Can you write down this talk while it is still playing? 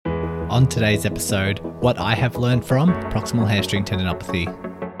On today's episode, what I have learned from proximal hamstring tendinopathy.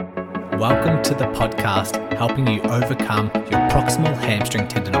 Welcome to the podcast helping you overcome your proximal hamstring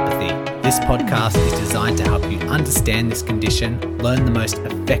tendinopathy. This podcast is designed to help you understand this condition, learn the most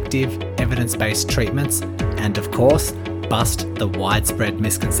effective evidence-based treatments, and of course, bust the widespread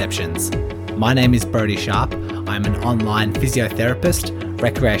misconceptions. My name is Brodie Sharp. I'm an online physiotherapist,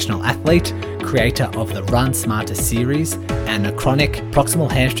 recreational athlete, creator of the Run Smarter series, and a chronic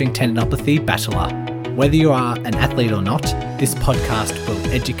proximal hamstring tendinopathy battler. Whether you are an athlete or not, this podcast will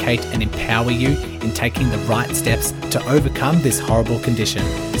educate and empower you in taking the right steps to overcome this horrible condition.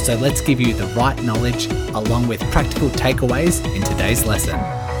 So let's give you the right knowledge along with practical takeaways in today's lesson.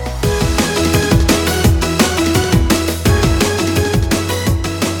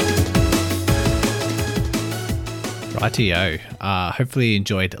 Rightio. Hopefully you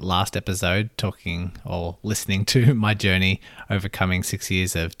enjoyed last episode talking or listening to my journey overcoming 6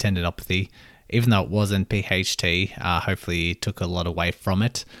 years of tendinopathy. Even though it wasn't PHT, hopefully you took a lot away from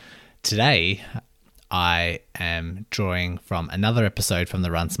it. Today, I am drawing from another episode from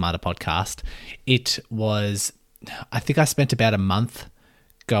the Run Smarter podcast. I think I spent about a month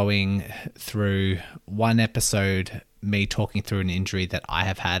going through one episode, me talking through an injury that I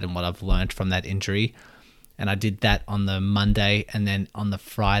have had and what I've learned from that injury. And I did that on the Monday, and then on the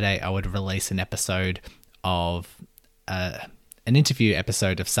Friday, I would release an episode of an interview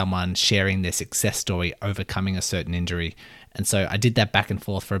episode of someone sharing their success story overcoming a certain injury. And so I did that back and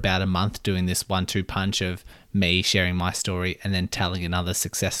forth for about a month, doing this 1-2 punch of me sharing my story and then telling another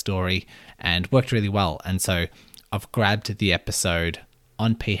success story, and worked really well. And so I've grabbed the episode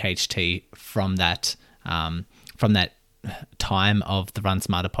on PHT from that time of the Run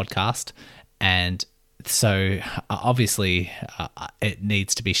Smarter podcast, and so obviously it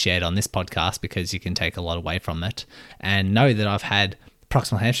needs to be shared on this podcast because you can take a lot away from it. And know that I've had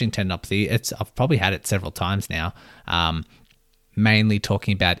proximal hamstring tendinopathy. I've probably had it several times now, mainly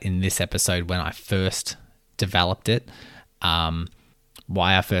talking about in this episode when I first developed it, why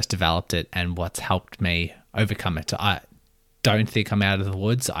I first developed it, and what's helped me overcome it. I don't think I'm out of the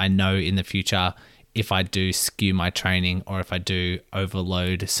woods. I know in the future, if I do skew my training or if I do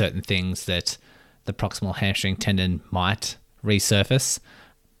overload certain things, that the proximal hamstring tendon might resurface,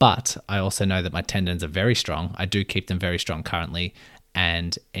 but I also know that my tendons are very strong. I do keep them very strong currently,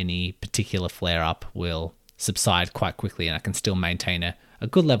 and any particular flare-up will subside quite quickly, and I can still maintain a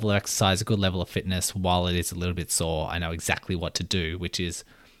good level of exercise, a good level of fitness while it is a little bit sore. I know exactly what to do, which is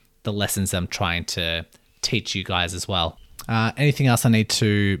the lessons I'm trying to teach you guys as well. Anything else I need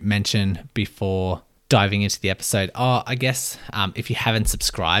to mention before diving into the episode? I guess if you haven't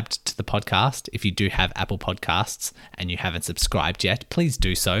subscribed to the podcast, if you do have Apple Podcasts and you haven't subscribed yet, please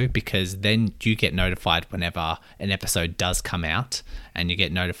do so, because then you get notified whenever an episode does come out, and you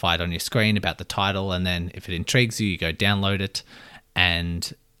get notified on your screen about the title, and then if it intrigues you, you go download it.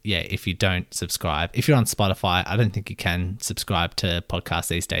 And yeah, if you don't subscribe, if you're on Spotify, I don't think you can subscribe to podcasts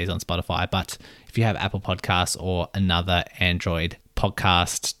these days on Spotify, but if you have Apple Podcasts or another Android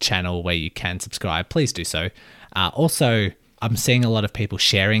podcast channel where you can subscribe, please do so. Also, I'm seeing a lot of people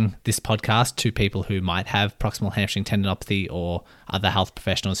sharing this podcast to people who might have proximal hamstring tendinopathy or other health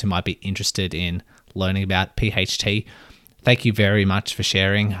professionals who might be interested in learning about PHT. Thank you very much for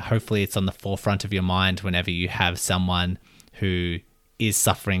sharing. Hopefully it's on the forefront of your mind whenever you have someone who is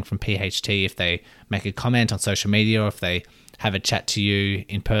suffering from PHT. If they make a comment on social media or if they have a chat to you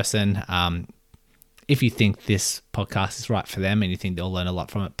in person, if you think this podcast is right for them and you think they'll learn a lot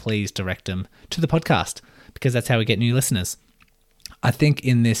from it, please direct them to the podcast, because that's how we get new listeners. I think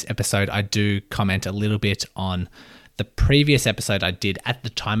in this episode, I do comment a little bit on the previous episode I did at the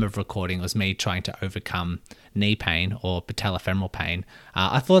time of recording. Was me trying to overcome knee pain or patellofemoral pain.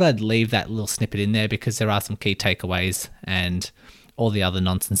 I thought I'd leave that little snippet in there because there are some key takeaways, and all the other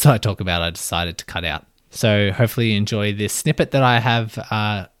nonsense I talk about, I decided to cut out. So hopefully you enjoy this snippet that I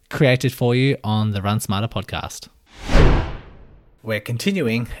have created for you on the Run Smarter podcast. We're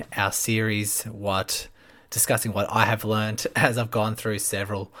continuing our series, discussing what I have learned as I've gone through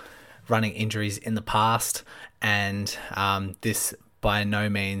several running injuries in the past, and this by no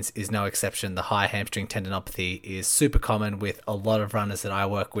means is no exception. The high hamstring tendinopathy is super common with a lot of runners that I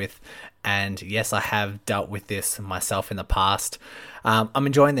work with, and yes, I have dealt with this myself in the past. I'm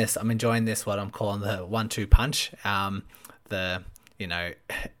enjoying this. What I'm calling the 1-2 punch.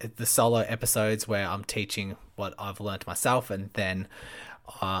 The solo episodes where I'm teaching what I've learned myself, and then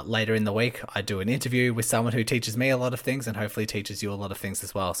later in the week I do an interview with someone who teaches me a lot of things and hopefully teaches you a lot of things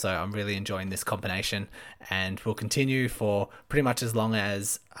as well. So I'm really enjoying this combination, and we'll continue for pretty much as long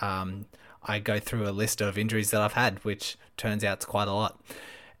as I go through a list of injuries that I've had, which turns out to quite a lot.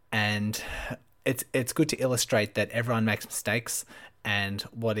 And it's good to illustrate that everyone makes mistakes, and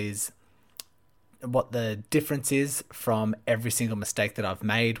what the difference is from every single mistake that I've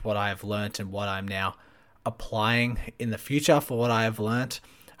made, what I have learnt, and what I'm now applying in the future for what I have learnt.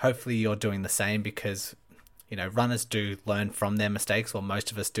 Hopefully you're doing the same, because runners do learn from their mistakes, or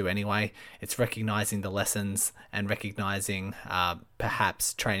most of us do anyway. It's recognizing the lessons and recognizing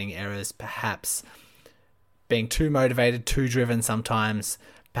perhaps training errors, perhaps being too motivated, too driven sometimes,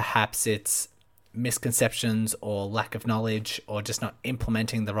 perhaps it's misconceptions or lack of knowledge, or just not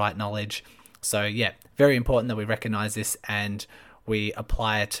implementing the right knowledge. So yeah, very important that we recognize this and we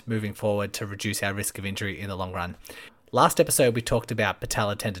apply it moving forward to reduce our risk of injury in the long run. Last episode, we talked about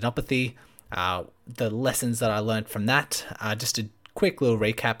patellar tendinopathy, the lessons that I learned from that. Just a quick little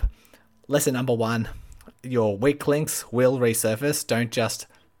recap. Lesson number 1, your weak links will resurface. Don't just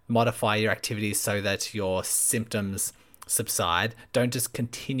modify your activities so that your symptoms subside. Don't just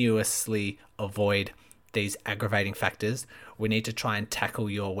continuously avoid these aggravating factors. We need to try and tackle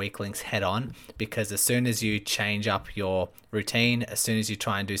your weak links head on, because as soon as you change up your routine, as soon as you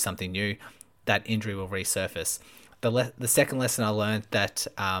try and do something new, that injury will resurface. The second lesson I learned that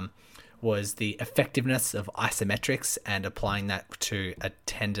was the effectiveness of isometrics and applying that to a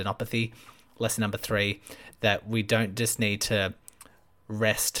tendinopathy. Lesson number 3, that we don't just need to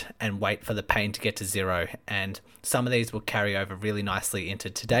rest and wait for the pain to get to zero. And some of these will carry over really nicely into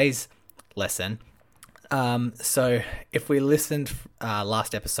today's lesson. So if we listened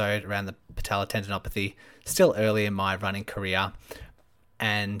last episode around the patellar tendinopathy, still early in my running career,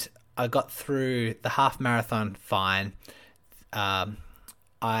 and I got through the half marathon fine. I'm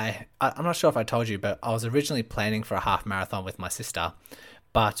not sure if I told you, but I was originally planning for a half marathon with my sister,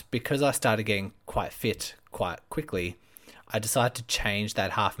 but because I started getting quite fit quite quickly, I decided to change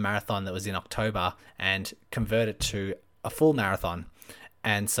that half marathon that was in October and convert it to a full marathon.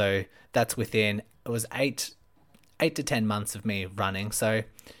 And so that's it was 8 to 10 months of me running. So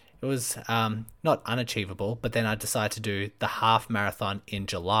it was not unachievable, but then I decided to do the half marathon in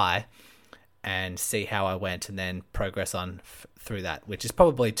July and see how I went, and then progress on through that, which is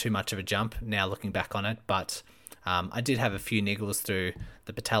probably too much of a jump now looking back on it. But I did have a few niggles through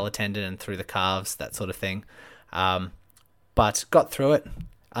the patellar tendon and through the calves, that sort of thing. But got through it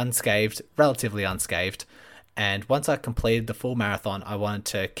unscathed, relatively unscathed. And once I completed the full marathon, I wanted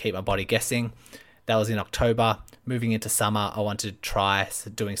to keep my body guessing. That was in October. Moving into summer, I wanted to try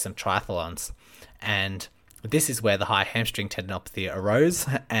doing some triathlons. And this is where the high hamstring tendinopathy arose.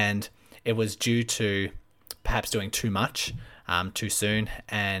 And it was due to perhaps doing too much too soon,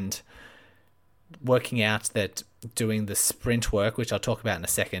 and working out that doing the sprint work, which I'll talk about in a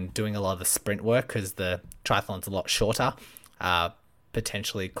second, doing a lot of the sprint work because the triathlon's a lot shorter,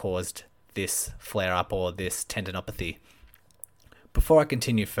 potentially caused this flare-up or this tendinopathy. Before I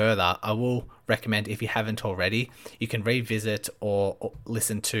continue further, I will recommend, if you haven't already, you can revisit or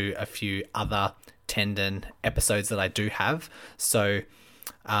listen to a few other tendon episodes that I do have. So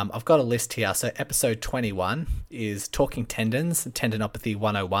I've got a list here. So episode 21 is Talking Tendons, Tendinopathy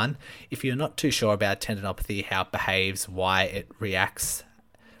 101. If you're not too sure about tendinopathy, how it behaves, why it reacts,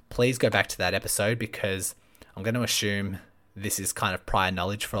 please go back to that episode, because I'm going to assume this is kind of prior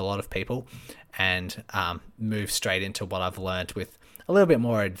knowledge for a lot of people, and move straight into what I've learned with a little bit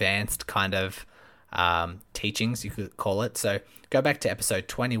more advanced kind of teachings, you could call it. So go back to episode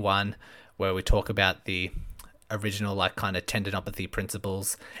 21, where we talk about the original kind of tendinopathy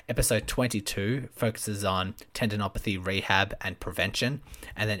principles. Episode 22 focuses on tendinopathy rehab and prevention.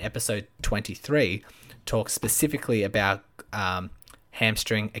 And then episode 23 talks specifically about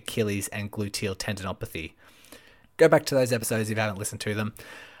hamstring, Achilles, and gluteal tendinopathy. Go back to those episodes if you haven't listened to them.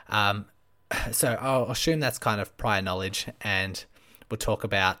 So I'll assume that's kind of prior knowledge, and we'll talk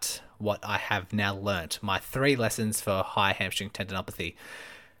about what I have now learnt, my 3 lessons for high hamstring tendinopathy.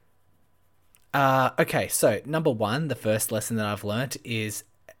 Okay, so number 1, the first lesson that I've learnt is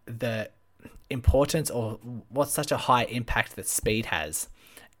the importance, or what's such a high impact that speed has.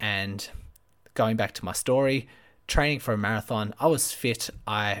 And going back to my story, training for a marathon, I was fit.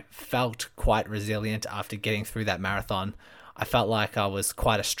 I felt quite resilient after getting through that marathon. I felt like I was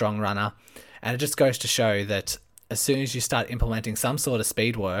quite a strong runner. And it just goes to show that as soon as you start implementing some sort of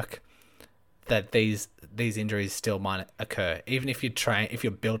speed work, that these injuries still might occur. Even if if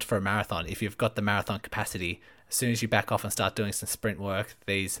you're built for a marathon, if you've got the marathon capacity, as soon as you back off and start doing some sprint work,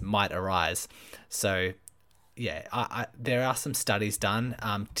 these might arise. So yeah, there are some studies done.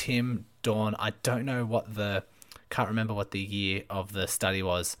 Tim Dawn, I don't know can't remember what the year of the study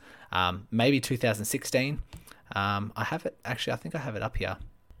was. Maybe 2016. I have it, actually, I think I have it up here.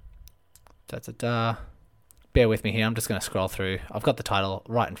 bear with me here. I'm just going to scroll through. I've got the title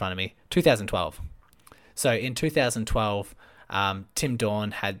right in front of me. 2012. So in 2012, Tim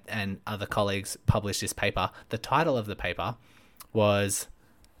Dawn and other colleagues published this paper. The title of the paper was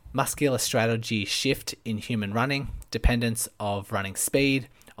Muscular Strategy Shift in Human Running, Dependence of Running Speed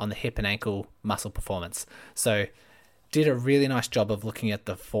on the Hip and Ankle Muscle Performance. So did a really nice job of looking at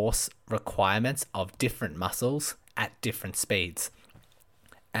the force requirements of different muscles at different speeds.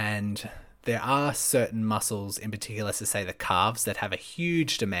 And there are certain muscles, in particular, to say the calves, that have a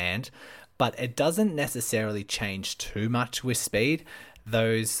huge demand, but it doesn't necessarily change too much with speed.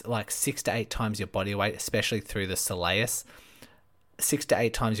 Those like 6 to 8 times your body weight, especially through the soleus, 6 to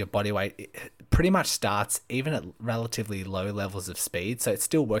 8 times your body weight, it pretty much starts even at relatively low levels of speed. So it's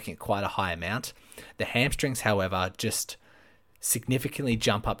still working at quite a high amount. The hamstrings, however, just significantly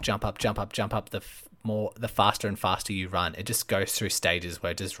jump up the faster and faster you run. It just goes through stages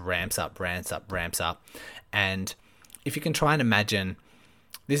where it just ramps up. And if you can try and imagine,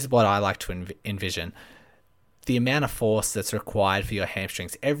 this is what I like to envision, the amount of force that's required for your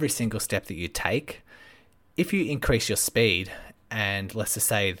hamstrings, every single step that you take. If you increase your speed, and let's just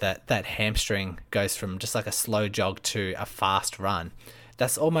say that hamstring goes from just like a slow jog to a fast run,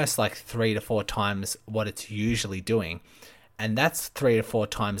 that's almost like 3 to 4 times what it's usually doing. And that's 3 to 4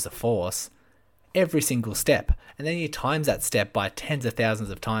 times the force every single step. And then you times that step by tens of thousands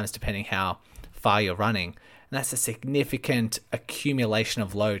of times, depending how far you're running. And that's a significant accumulation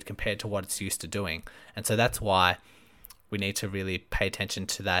of load compared to what it's used to doing. And so that's why we need to really pay attention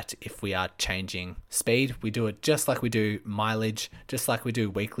to that if we are changing speed. We do it just like we do mileage, just like we do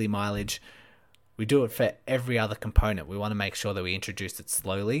weekly mileage. We do it for every other component. We want to make sure that we introduce it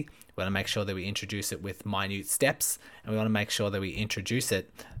slowly. We want to make sure that we introduce it with minute steps. And we want to make sure that we introduce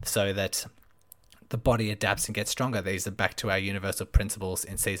it so that the body adapts and gets stronger. These are back to our universal principles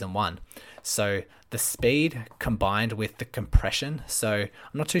in season 1. So the speed combined with the compression. So I'm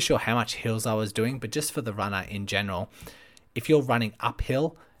not too sure how much hills I was doing, but just for the runner in general, if you're running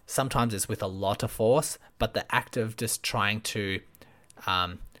uphill, sometimes it's with a lot of force, but the act of just trying to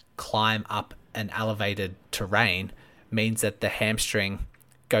climb up an elevated terrain means that the hamstring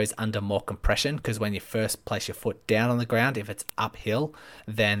goes under more compression, because when you first place your foot down on the ground, if it's uphill,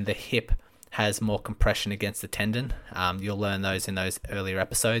 then the hip has more compression against the tendon. You'll learn those in those earlier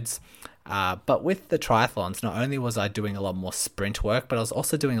episodes. But with the triathlons, not only was I doing a lot more sprint work, but I was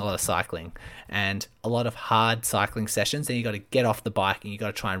also doing a lot of cycling and a lot of hard cycling sessions. And you got to get off the bike and you got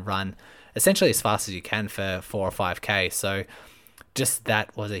to try and run essentially as fast as you can for 4 or 5K. So just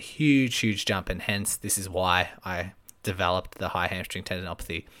that was a huge jump. And hence, this is why I developed the high hamstring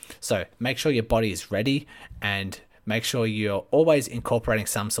tendinopathy. So make sure your body is ready and make sure you're always incorporating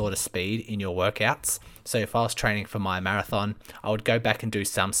some sort of speed in your workouts. So if I was training for my marathon, I would go back and do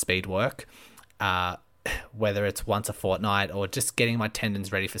some speed work, whether it's once a fortnight or just getting my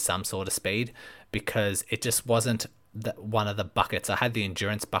tendons ready for some sort of speed, because it just wasn't one of the buckets. I had the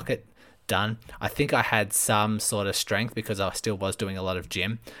endurance bucket done. I think I had some sort of strength because I still was doing a lot of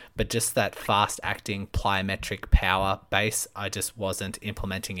gym, but just that fast acting plyometric power base, I just wasn't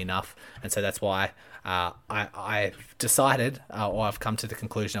implementing enough. And so that's why I've decided, or I've come to the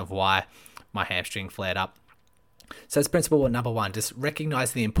conclusion of why my hamstring flared up. So that's principle number 1, just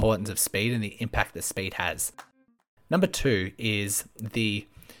recognize the importance of speed and the impact that speed has. Number 2 is the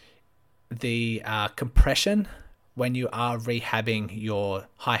compression. When you are rehabbing your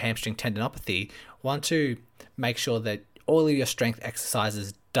high hamstring tendinopathy, want to make sure that all of your strength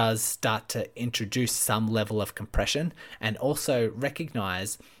exercises does start to introduce some level of compression, and also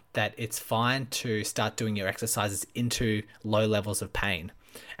recognize that it's fine to start doing your exercises into low levels of pain.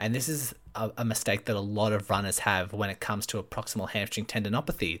 And this is a mistake that a lot of runners have when it comes to a proximal hamstring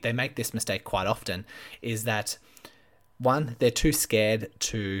tendinopathy. They make this mistake quite often, is that 1, they're too scared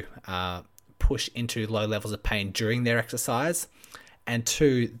to push into low levels of pain during their exercise, and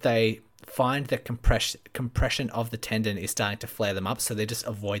 2, they find that compression of the tendon is starting to flare them up, so they just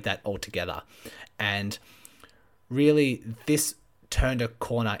avoid that altogether. And really, this turned a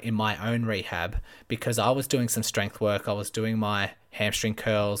corner in my own rehab, because I was doing some strength work, I was doing my hamstring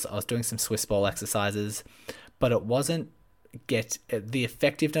curls, I was doing some Swiss ball exercises, but it wasn't the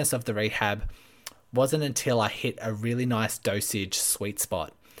effectiveness of the rehab wasn't until I hit a really nice dosage sweet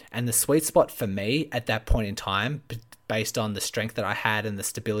spot. And the sweet spot for me at that point in time, based on the strength that I had and the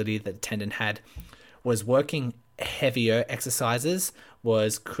stability that the tendon had, was working heavier exercises,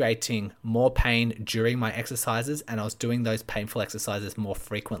 was creating more pain during my exercises, and I was doing those painful exercises more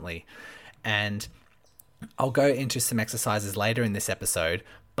frequently. And I'll go into some exercises later in this episode,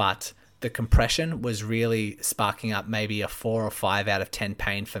 but the compression was really sparking up maybe a 4 or 5 out of 10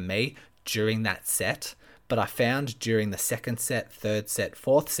 pain for me during that set, But I found during the second set, third set,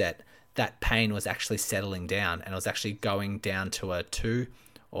 fourth set, that pain was actually settling down, and it was actually going down to a 2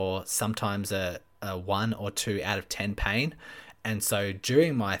 or sometimes a 1 or 2 out of 10 pain. And so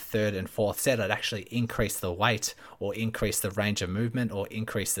during my third and fourth set, I'd actually increase the weight or increase the range of movement or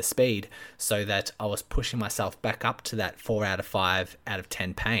increase the speed so that I was pushing myself back up to that 4 out of 5 out of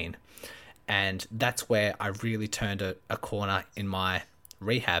 10 pain. And that's where I really turned a corner in my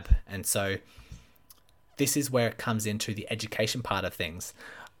rehab. And so this is where it comes into the education part of things.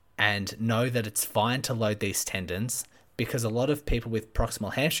 And know that it's fine to load these tendons, because a lot of people with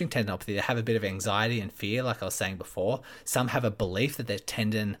proximal hamstring tendinopathy, they have a bit of anxiety and fear, like I was saying before. Some have a belief that their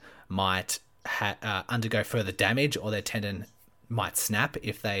tendon might undergo further damage, or their tendon might snap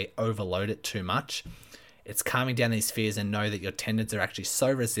if they overload it too much. It's calming down these fears and know that your tendons are actually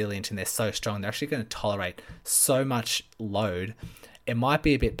so resilient and they're so strong. They're actually going to tolerate so much load. It might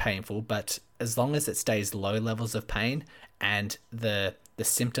be a bit painful, but as long as it stays low levels of pain and the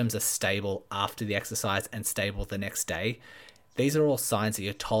symptoms are stable after the exercise and stable the next day, these are all signs that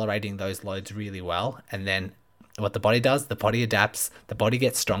you're tolerating those loads really well. And then what the body does, the body adapts, the body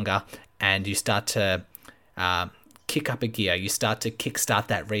gets stronger, and you start to kick up a gear. You start to kickstart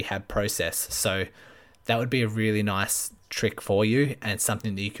that rehab process. So that would be a really nice trick for you, and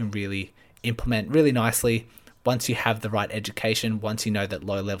something that you can really implement really nicely once you have the right education, once you know that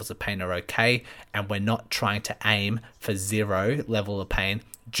low levels of pain are okay, and we're not trying to aim for 0 level of pain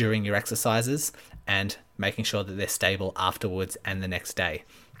during your exercises, and making sure that they're stable afterwards and the next day.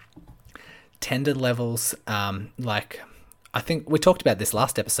 Tendon levels, like I think we talked about this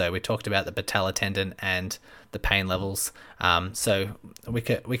last episode. We talked about the patellar tendon and the pain levels. So we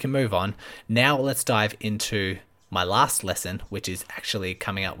can move on. Now let's dive into my last lesson, which is actually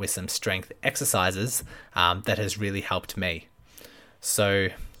coming up with some strength exercises that has really helped me. So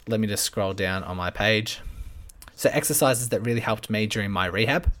let me just scroll down on my page. So exercises that really helped me during my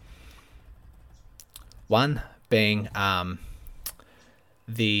rehab. One being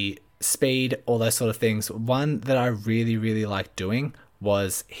the speed, all those sort of things. One that I really, really liked doing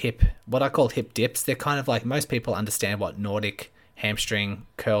was what I call hip dips. They're kind of like, most people understand what Nordic hamstring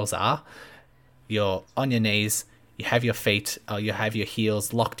curls are. You're on your knees, you have your feet, or you have your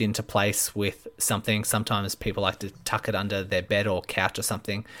heels locked into place with something. Sometimes people like to tuck it under their bed or couch or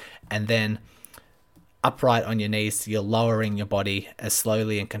something. And then upright on your knees, you're lowering your body as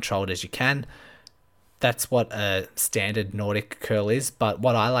slowly and controlled as you can. That's what a standard Nordic curl is. But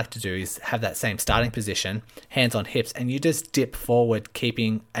what I like to do is have that same starting position, hands on hips, and you just dip forward,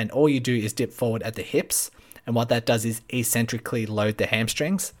 and all you do is dip forward at the hips. And what that does is eccentrically load the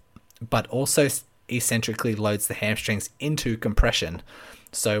hamstrings, but also eccentrically loads the hamstrings into compression.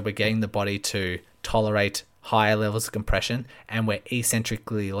 So we're getting the body to tolerate higher levels of compression, and we're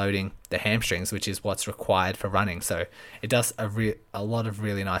eccentrically loading the hamstrings, which is what's required for running. So it does a lot of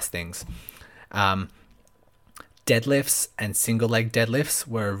really nice things. Deadlifts and single leg deadlifts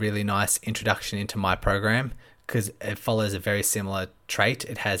were a really nice introduction into my program, because it follows a very similar trait.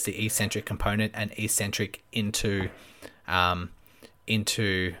 It has the eccentric component and eccentric into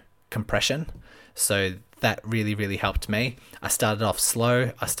compression. So that really, really helped me. I started off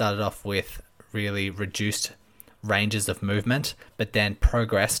slow. I started off with really reduced ranges of movement, but then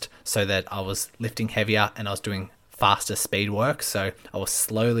progressed so that I was lifting heavier and I was doing faster speed work. So I was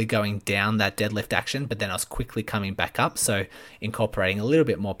slowly going down that deadlift action, but then I was quickly coming back up. So incorporating a little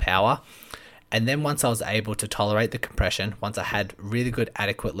bit more power. And then once I was able to tolerate the compression, once I had really good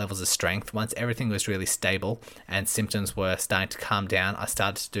adequate levels of strength, once everything was really stable and symptoms were starting to calm down, I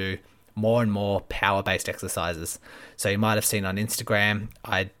started to do more and more power-based exercises. So you might have seen on Instagram,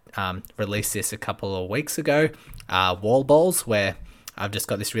 I released this a couple of weeks ago, wall balls, where I've just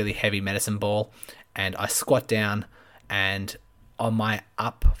got this really heavy medicine ball and I squat down, and on my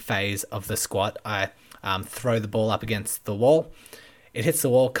up phase of the squat, I throw the ball up against the wall. It hits the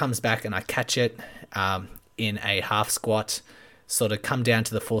wall, comes back, and I catch it in a half squat, sort of come down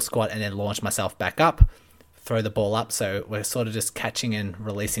to the full squat, and then launch myself back up, throw the ball up. So we're sort of just catching and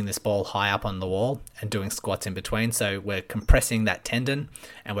releasing this ball high up on the wall and doing squats in between. So we're compressing that tendon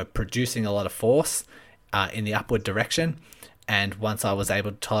and we're producing a lot of force in the upward direction. And once I was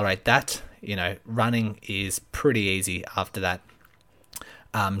able to tolerate that, running is pretty easy after that.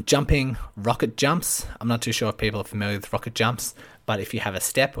 Jumping, rocket jumps. I'm not too sure if people are familiar with rocket jumps, but if you have a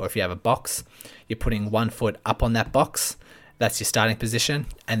step or if you have a box, you're putting one foot up on that box. That's your starting position.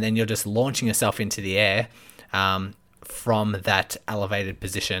 And then you're just launching yourself into the air from that elevated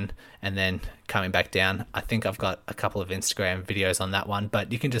position and then coming back down. I think I've got a couple of Instagram videos on that one,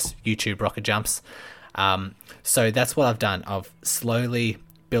 but you can just YouTube rocket jumps. So that's what I've done. I've slowly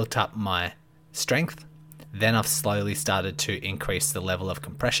built up my strength, Then I've slowly started to increase the level of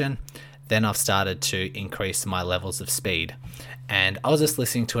compression. Then I've started to increase my levels of speed. And I was just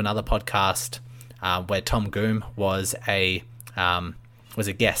listening to another podcast where Tom Goom was a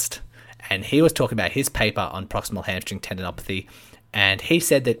guest, and he was talking about his paper on proximal hamstring tendinopathy. And he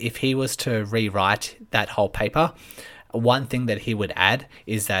said that if he was to rewrite that whole paper, one thing that he would add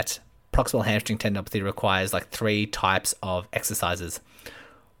is that proximal hamstring tendinopathy requires like 3 types of exercises.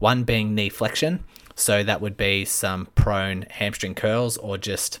 One being knee flexion. So that would be some prone hamstring curls, or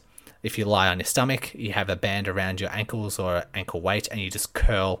just if you lie on your stomach, you have a band around your ankles or ankle weight, and you just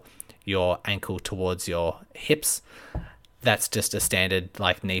curl your ankle towards your hips. That's just a standard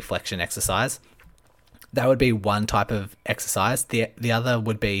like knee flexion exercise. That would be one type of exercise. The other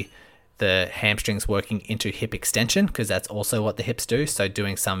would be the hamstrings working into hip extension, because that's also what the hips do. So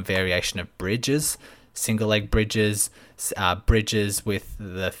doing some variation of bridges, single leg bridges, bridges with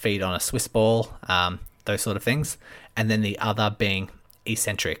the feet on a Swiss ball, those sort of things. And then the other being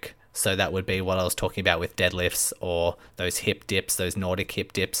eccentric. So that would be what I was talking about with deadlifts, or those hip dips, those Nordic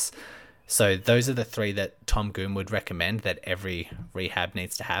hip dips. So those are the 3 that Tom Goom would recommend that every rehab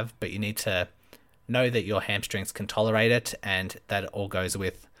needs to have. But you need to know that your hamstrings can tolerate it, and that it all goes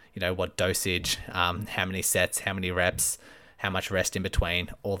with, what dosage, how many sets, how many reps, how much rest in between.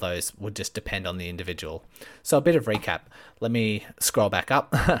 All those would just depend on the individual. So a bit of recap. Let me scroll back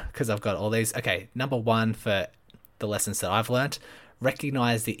up because I've got all these. Okay, number 1 for the lessons that I've learned: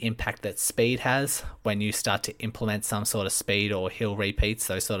 recognize the impact that speed has when you start to implement some sort of speed or hill repeats,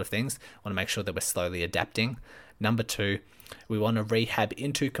 those sort of things. I want to make sure that we're slowly adapting. Number 2, we want to rehab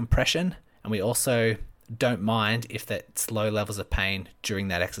into compression, and we also don't mind if that's low levels of pain during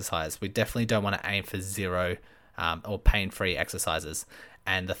that exercise. We definitely don't want to aim for 0 or pain-free exercises.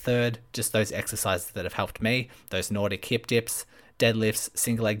 And the third, just those exercises that have helped me, those Nordic hip dips, deadlifts,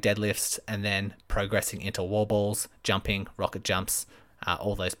 single leg deadlifts, and then progressing into wall balls, jumping, rocket jumps,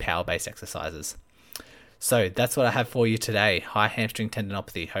 all those power-based exercises. So that's what I have for you today. High hamstring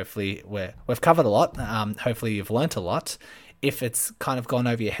tendinopathy. Hopefully we've covered a lot. Hopefully you've learnt a lot. If it's kind of gone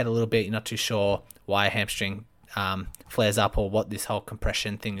over your head a little bit, you're not too sure why a hamstring flares up or what this whole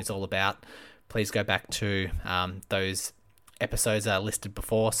compression thing is all about, please go back to those episodes that are listed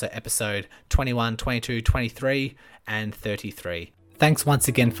before. So episode 21, 22, 23, and 33. Thanks once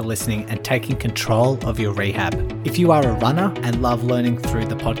again for listening and taking control of your rehab. If you are a runner and love learning through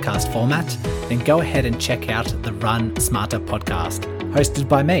the podcast format, then go ahead and check out the Run Smarter podcast, hosted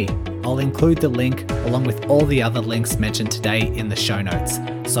by me. I'll include the link along with all the other links mentioned today in the show notes.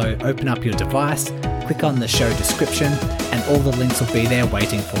 So open up your device, click on the show description, and all the links will be there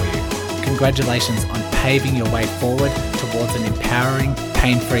waiting for you. Congratulations on paving your way forward towards an empowering,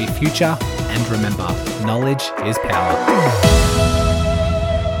 pain-free future. And remember, knowledge is power.